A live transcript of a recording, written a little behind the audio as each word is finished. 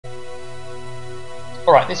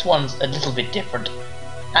Alright, this one's a little bit different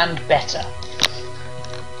and better.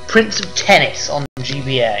 Prince of Tennis on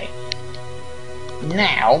GBA.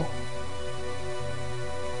 Now,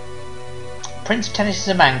 Prince of Tennis is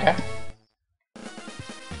a manga.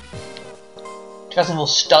 2004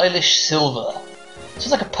 Stylish Silver.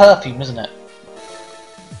 Sounds like a perfume, isn't it?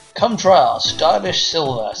 Come try our Stylish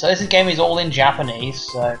Silver. So this game is all in Japanese,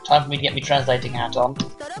 so time for me to get my translating hat on.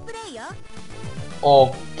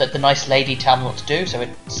 Or let the nice lady tell me what to do, so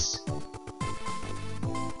it's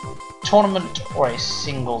tournament or a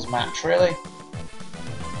singles match, really.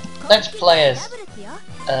 Let's play as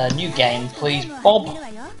a new game, please, Bob.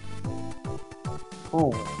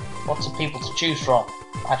 Ooh, lots of people to choose from.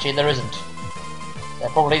 Actually, there isn't. There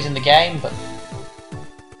probably is in the game, but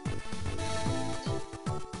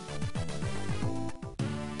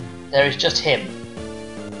there is just him.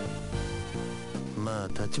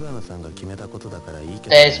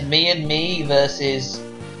 There's me and me versus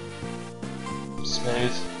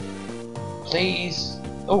Smooth. Please.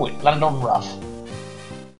 Oh, it landed on rough.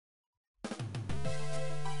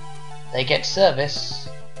 They get service.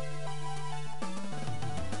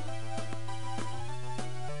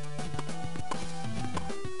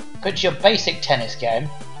 It's your basic tennis game.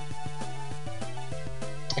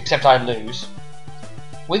 Except I lose.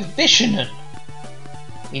 With Vishnu.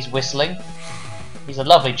 He's whistling. He's a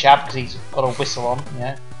lovely chap because he's got a whistle on,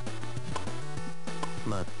 yeah.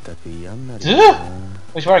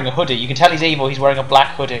 He's wearing a hoodie. You can tell he's evil, he's wearing a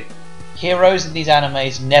black hoodie. Heroes in these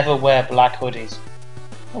animes never wear black hoodies.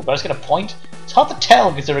 Oh, but I just get a point? It's hard to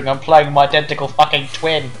tell considering I'm playing my identical fucking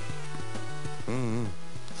twin.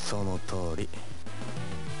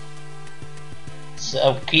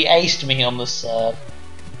 So he aced me on the serve.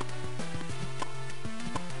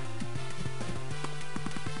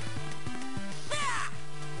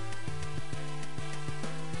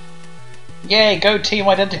 Yay, go team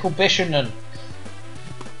identical Bishonen!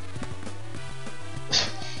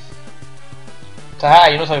 Taha,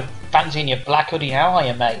 you're not so fancy in your black hoodie now, are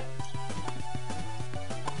you, mate?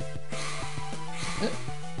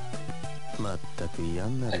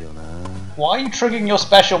 Why are you triggering your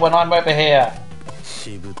special when I'm over here?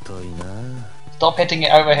 Stop hitting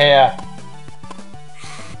it over here.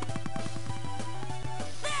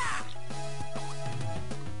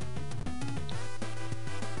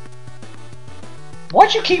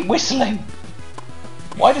 Why'd you keep whistling?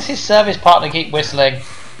 Why does his service partner keep whistling?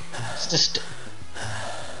 It's just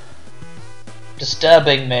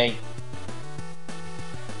disturbing me.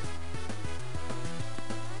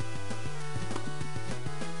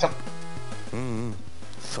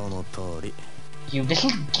 You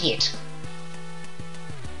little git.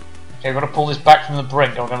 Okay, we've got to pull this back from the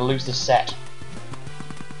brink or we're going to lose the set.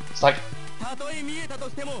 It's like...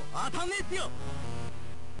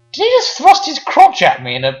 Did he just thrust his crotch at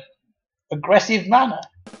me in an aggressive manner?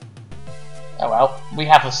 Oh well, we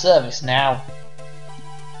have a service now.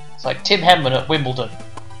 It's like Tim Henman at Wimbledon.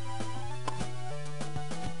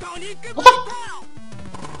 What the?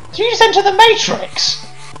 Did you just enter the Matrix?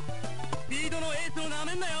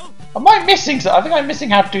 Am I missing something? I think I'm missing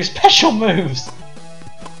how to do special moves.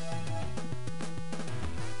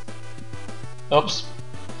 Oops.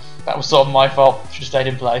 That was sort of my fault. Should have stayed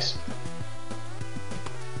in place.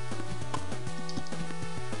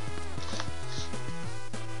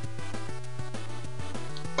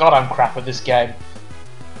 God, I'm crap at this game.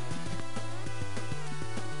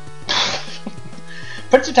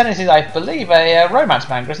 Prince of Tennis is, I believe, a romance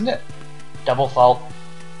manga, isn't it? Double fault.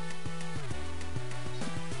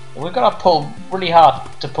 We've got to pull really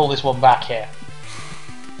hard to pull this one back here.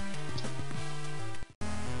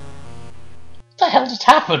 What the hell just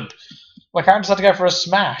happened? My character had to go for a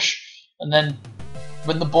smash, and then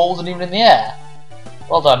when the ball wasn't even in the air.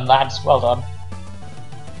 Well done, lads. Well done.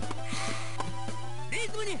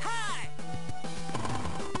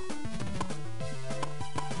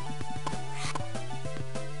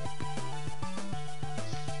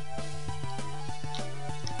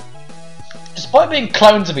 Despite being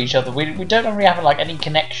clones of each other, we don't really have like any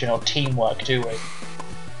connection or teamwork, do we?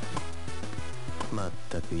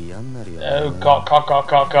 Oh, cock.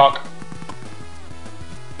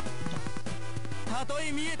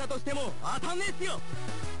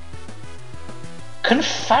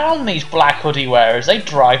 Confound these black hoodie wearers, they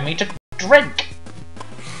drive me to drink.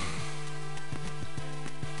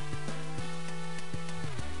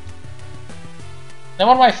 Now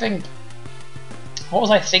what do I think? What was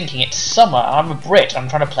I thinking? It's summer, I'm a Brit, I'm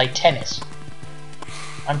trying to play tennis.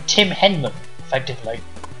 I'm Tim Henman, effectively.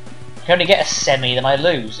 If I only get a semi, then I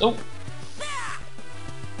lose. Oh!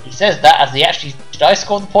 He says that as the actually... Did I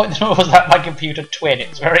score the point or was that my computer twin?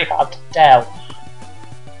 It's very hard to tell.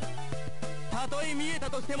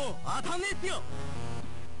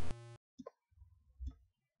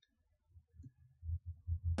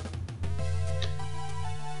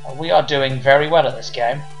 We are doing very well at this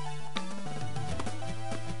game.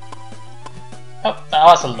 Oh,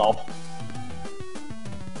 that's a lob.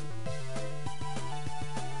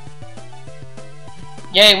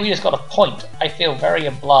 Yay, we just got a point. I feel very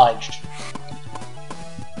obliged.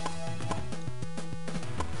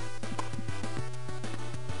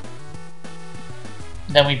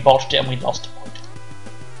 Then we botched it and we lost a point.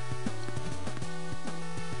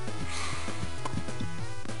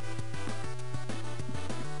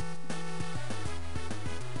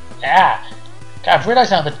 Ah! I've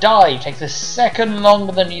realised now the dive takes a second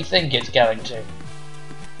longer than you think it's going to.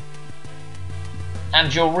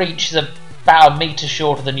 And your reach is about a metre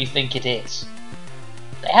shorter than you think it is.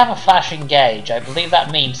 They have a flashing gauge. I believe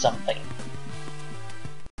that means something.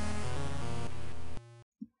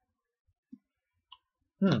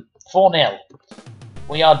 Hmm, 4-0.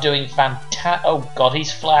 We are doing fantastic. Oh god,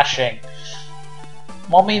 he's flashing.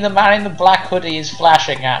 Mommy, the man in the black hoodie is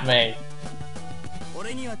flashing at me.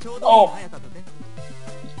 Oh!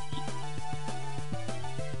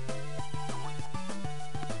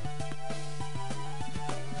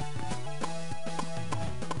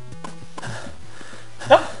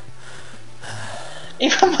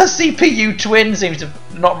 Even my CPU twin seems to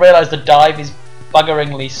not realise the dive is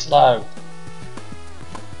buggeringly slow.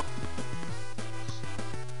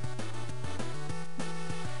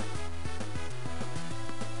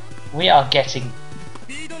 We are getting...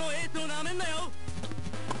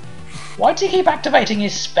 Why do you keep activating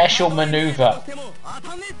his special maneuver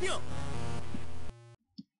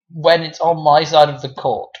when it's on my side of the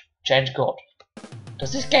court? Change court.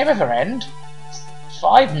 Does this game ever end?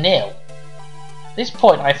 5-0. At this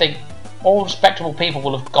point, I think all respectable people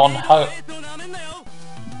will have gone home.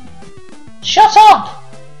 Shut up!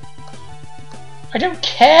 I don't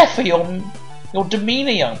care for your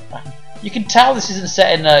demeanour, young man. You can tell this isn't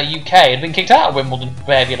set in the UK and been kicked out of Wimbledon for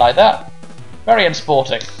behaviour like that. Very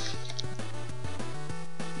unsporting.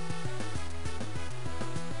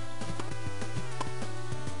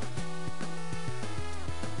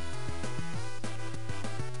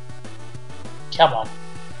 Come on.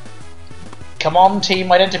 Come on,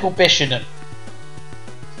 Team Identical Bishinen.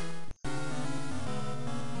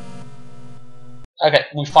 Okay,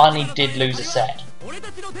 we finally did lose a set.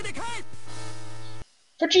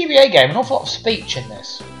 For a GBA game, an awful lot of speech in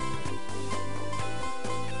this.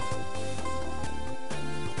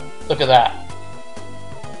 Look at that.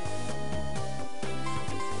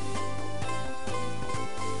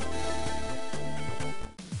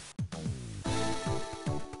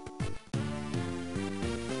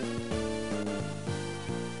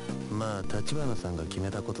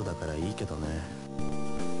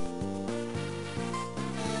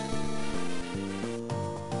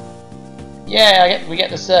 Yeah, we get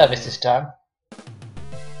the service this time.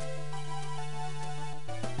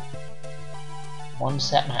 One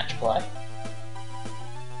set match play.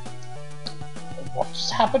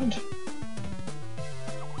 What's happened?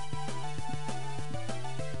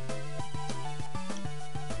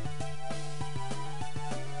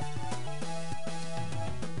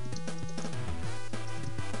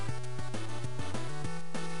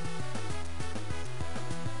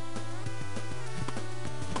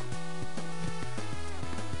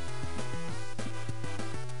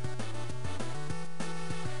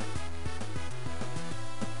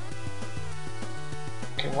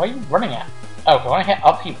 Okay, what are you running at? Oh, when I hit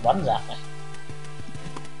up, he runs at me.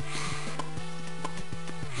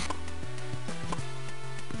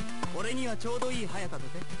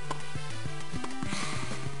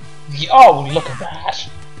 Oh, look at that!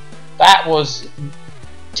 That was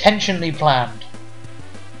intentionally planned.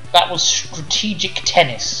 That was strategic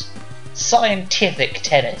tennis. Scientific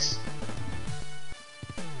tennis.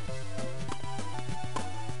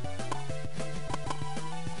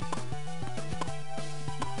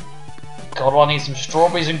 God, I need some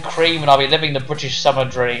strawberries and cream and I'll be living the British summer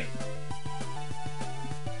dream.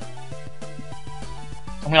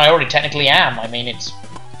 I mean, I already technically am. I mean, it's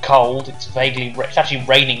cold, it's it's actually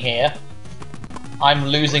raining here. I'm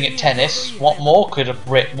losing at tennis. What more could a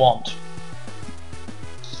Brit want?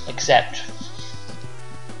 Except,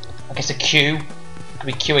 I guess a queue. Could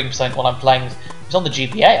be queuing for something while I'm playing. It's on the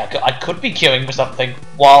GBA. I could be queuing for something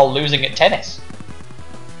while losing at tennis.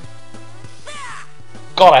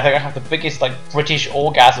 God, I think I have the biggest British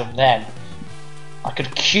orgasm then. I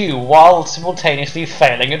could queue while simultaneously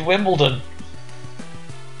failing at Wimbledon.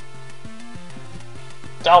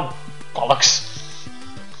 Oh, bollocks.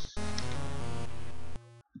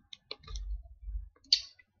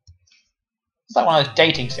 It's like one of those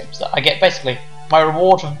dating sims that I get basically my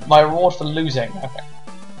reward for losing. Okay.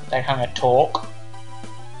 They're having a talk.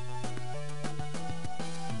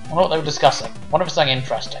 I wonder what they were discussing. I wonder if it's something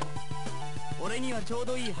interesting.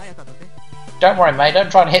 Don't worry, mate. Don't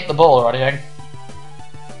try and hit the ball or anything.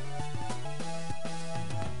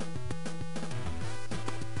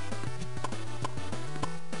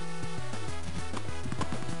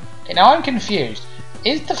 Okay, now I'm confused.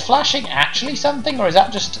 Is the flashing actually something, or is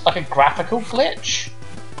that just like a graphical glitch?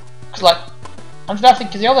 Because like, I'm just thinking,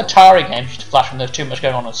 because the other Atari games used to flash when there was too much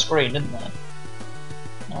going on the screen, didn't they?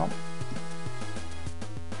 No.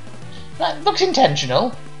 That looks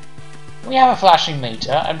intentional. We have a flashing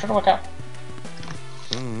meter. I'm trying to work out.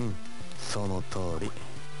 I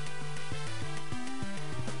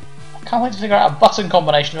can't wait to figure out a button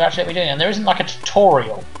combination of actually what we're doing, and there isn't like a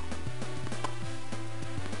tutorial.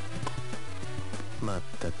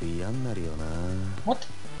 What?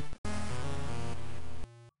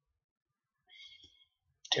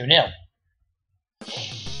 2-0.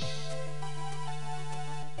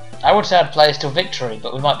 I would say I'd play us till victory,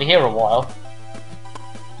 but we might be here a while.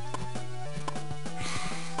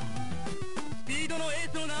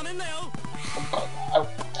 Oh,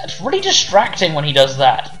 that's really distracting when he does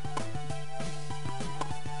that.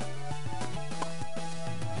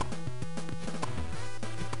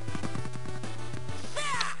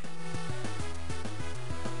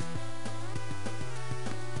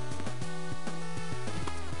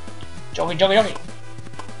 Joggy, joggy, joggy.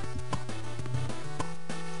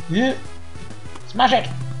 Yeah. Smash it.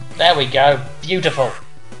 There we go. Beautiful.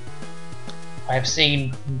 I have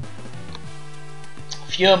seen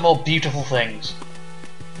fewer more beautiful things.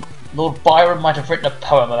 Lord Byron might have written a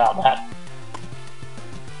poem about that.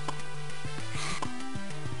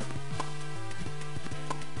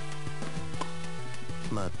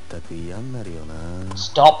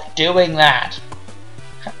 Stop doing that.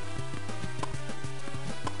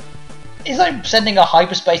 Is like sending a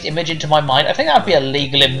hyperspace image into my mind? I think that would be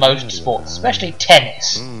illegal in most sports, especially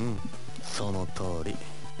tennis. I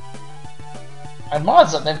admire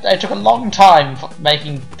that they took a long time for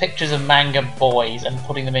making pictures of manga boys and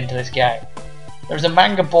putting them into this game. There's a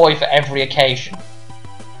manga boy for every occasion.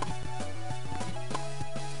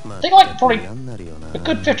 I think like probably a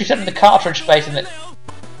good 50% of the cartridge space in it.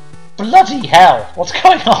 Bloody hell! What's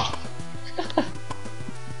going on?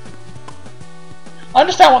 I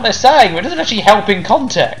understand what they're saying, but it doesn't actually help in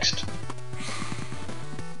context.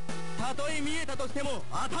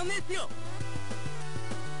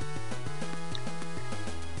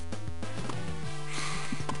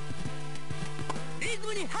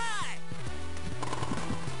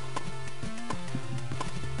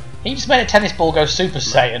 He just made a tennis ball go Super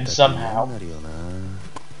Saiyan somehow.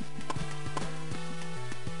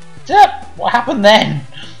 Yep, what happened then?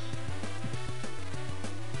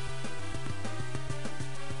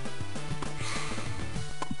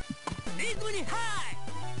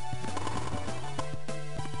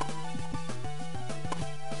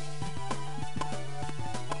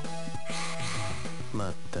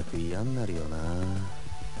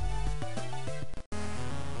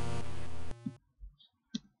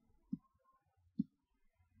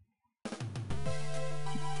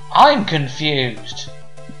 I'm confused.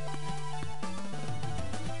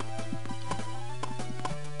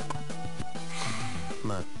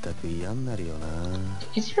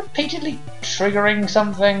 Is he repeatedly triggering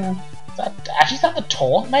something? Actually, is that the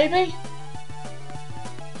taunt, maybe?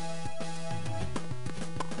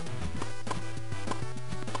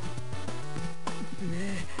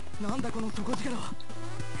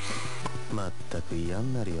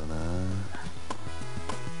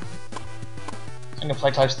 I'm gonna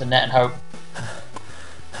play close to the net and hope.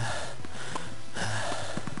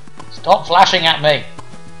 Stop flashing at me!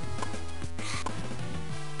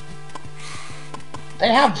 They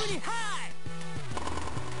have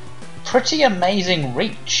pretty amazing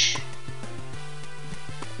reach.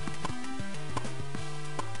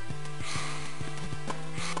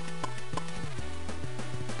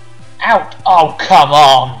 Out! Oh, come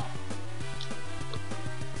on!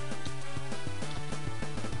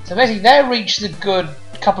 So basically their reach is a good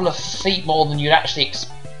couple of feet more than you'd actually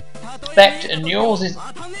expect, and yours is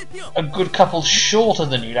a good couple shorter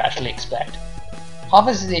than you'd actually expect. Half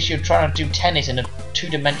this is the issue of trying to do tennis in a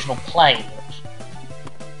two-dimensional plane.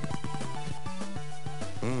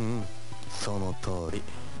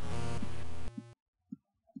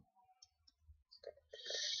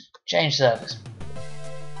 Change service.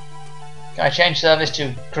 Can I change service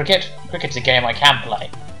to cricket? Cricket's a game I can play.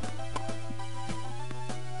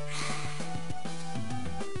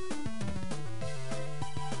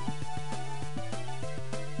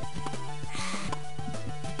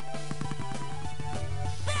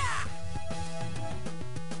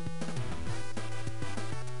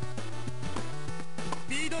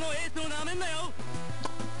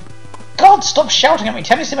 God, stop shouting at me.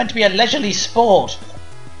 Tennis is meant to be a leisurely sport.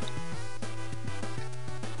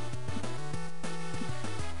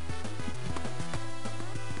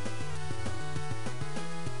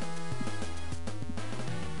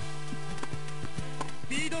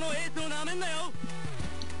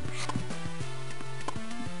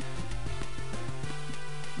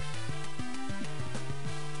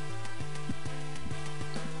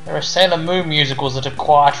 There are Sailor Moon musicals that are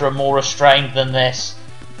quieter and more restrained than this.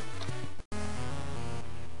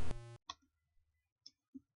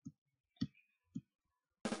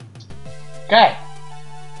 Okay.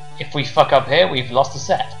 If we fuck up here, we've lost the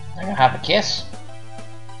set. I'm gonna have a kiss.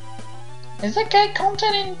 Is there gay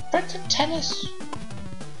content in Princeton Tennis?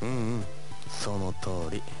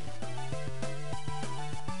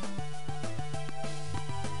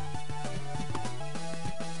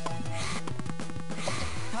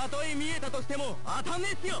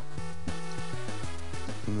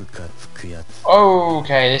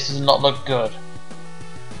 Okay, this does not look good.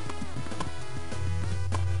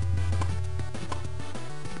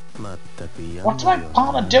 What's my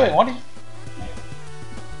partner doing? What is...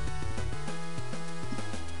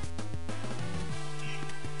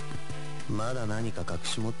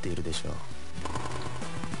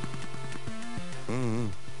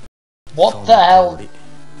 What the hell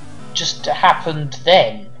just happened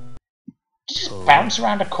then? Did you just bounce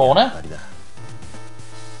around a corner?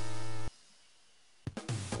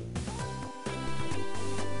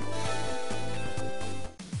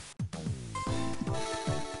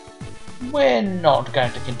 We're not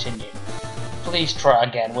going to continue. Please try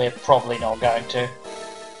again. We're probably not going to.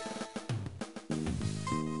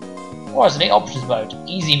 Or isn't it options mode?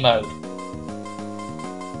 Easy mode.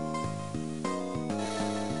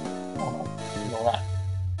 Oh no, ignore that.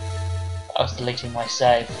 I was deleting my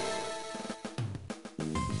save.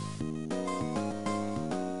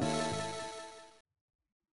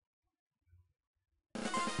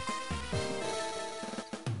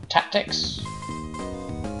 Tactics.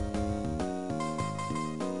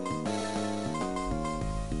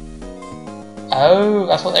 Oh,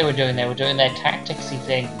 that's what they were doing. They were doing their tacticsy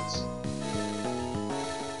things.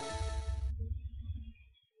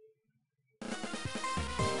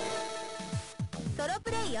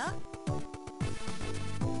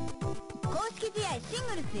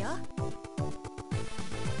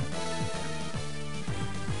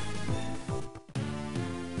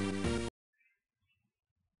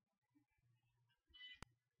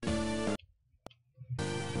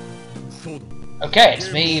 Okay,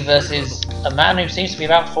 it's me versus a man who seems to be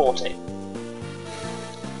about 40.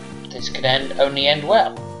 This could only end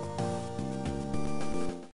well.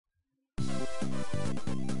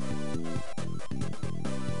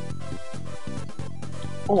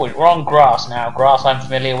 Oh, we're on grass now. Grass I'm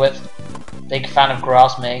familiar with. Big fan of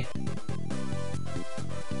grass, me.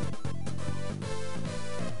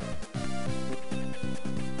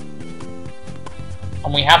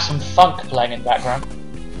 And we have some funk playing in the background.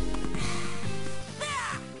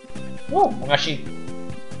 Oh, I'm actually...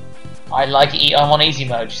 I'm on easy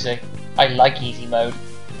mode, you see. I like easy mode.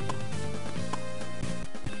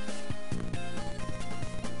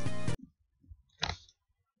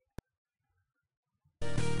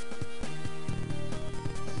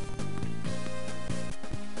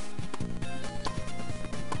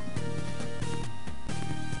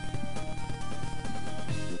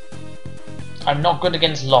 I'm not good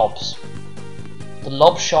against lobs. The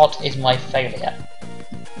lob shot is my failure.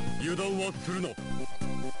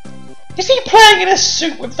 Is he playing in a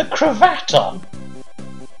suit with the cravat on?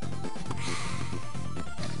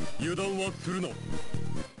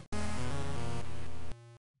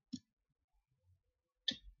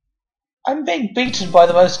 I'm being beaten by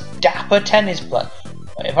the most dapper tennis player.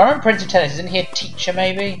 If I remember Prince of Tennis, isn't he a teacher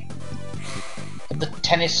maybe? At the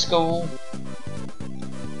tennis school?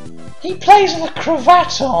 He plays with a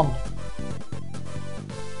cravat on!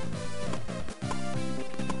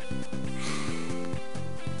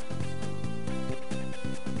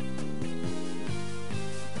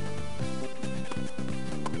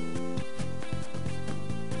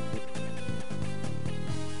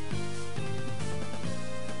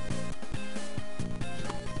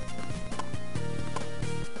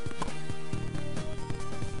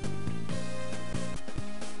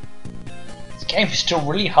 This game is still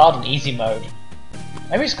really hard on easy mode.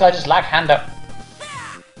 Maybe this guy just lagged hand up.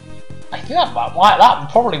 I think that one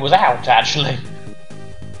probably was out actually.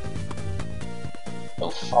 No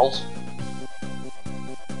fault.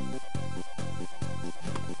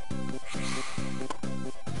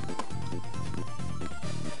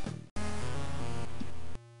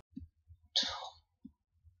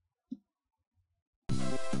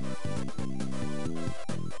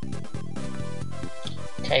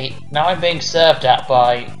 Okay, now I'm being served at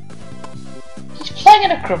by... He's playing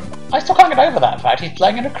in a cravat. I still can't get over that fact. He's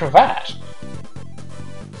playing in a cravat.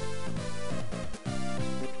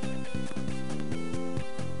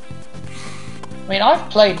 I mean, I've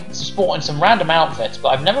played sport in some random outfits,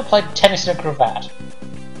 but I've never played tennis in a cravat.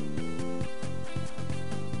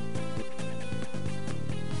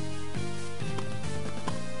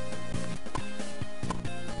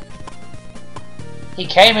 He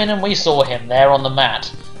came in and we saw him there on the mat.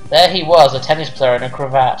 There he was, a tennis player in a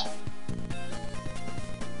cravat.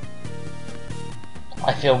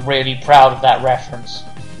 I feel really proud of that reference.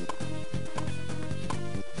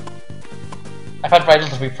 I've had very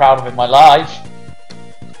little to be proud of in my life.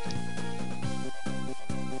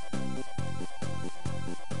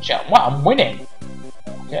 Wow, I'm winning! I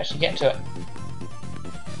can actually get to it.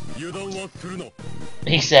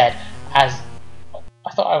 He said, as...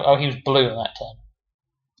 I thought, oh, he was blue in that turn.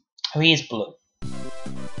 Oh, he is blue.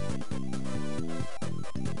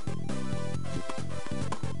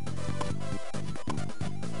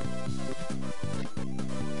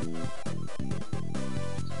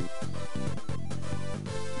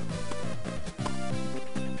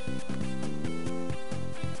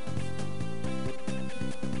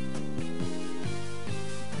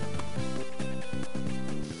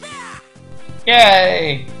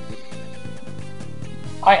 Yay!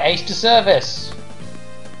 I aced a service!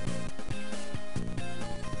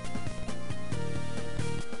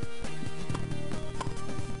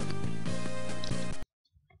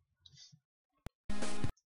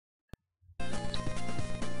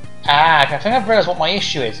 Ah, I think I've realised what my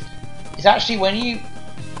issue is. It's actually when you...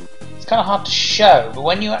 It's kind of hard to show, but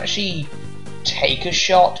when you actually take a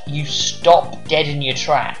shot, you stop dead in your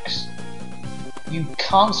tracks. You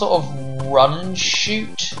can't sort of run and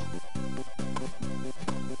shoot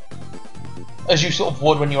as you sort of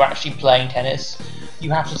would when you're actually playing tennis.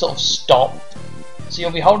 You have to sort of stop. So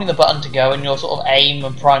you'll be holding the button to go and you'll sort of aim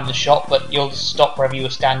and prime the shot, but you'll stop wherever you were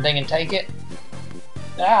standing and take it.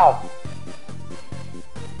 Ow!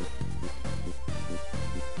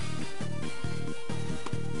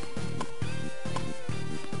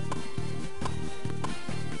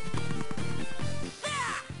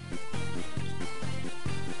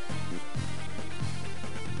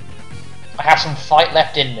 I have some fight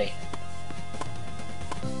left in me.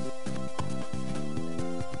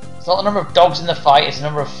 It's not the number of dogs in the fight, it's the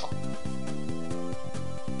number of...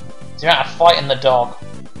 It's the amount of fight in the dog.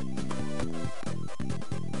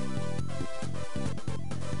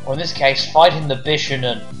 Or in this case, fight in the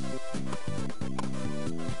Bishonen.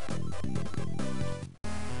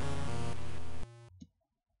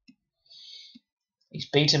 He's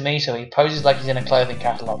beaten me, so he poses like he's in a clothing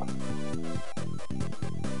catalogue.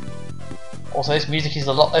 Also, this music is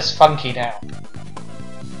a lot less funky now.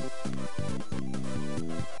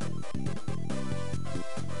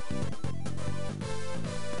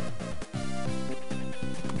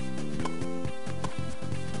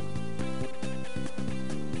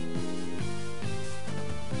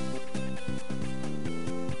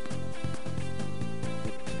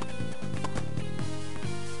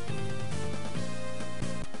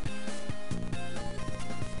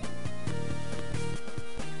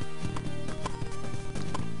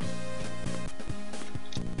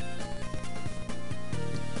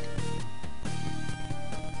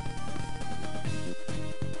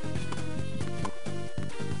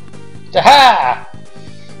 Aha!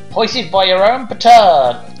 Hoisted by your own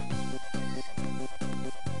petard!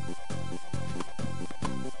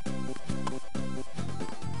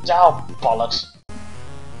 Oh, bollocks. I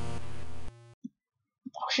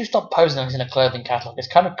wish you stop posing like it's in a clothing catalogue, it's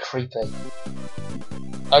kind of creepy.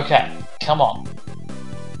 Okay, come on.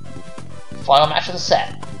 Final match of the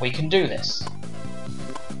set. We can do this.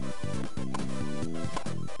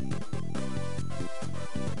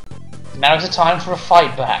 Now is the time for a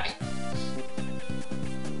fight back.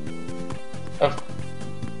 Of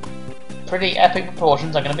pretty epic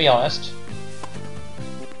proportions, I'm going to be honest.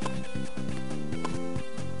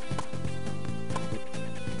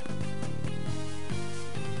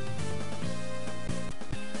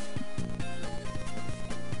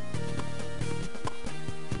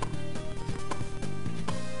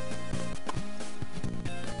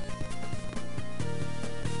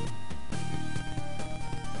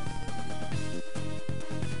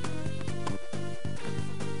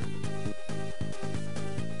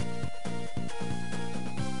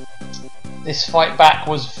 This fight back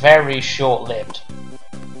was very short-lived.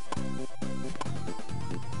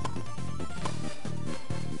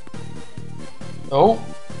 Oh,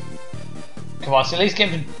 come on! So at least get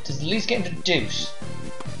him to, at least get him to deuce.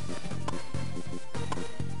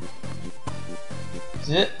 Does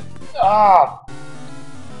Ah!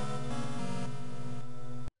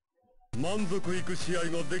 満足いく試合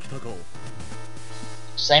ができたかを。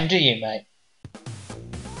 Same to you, mate.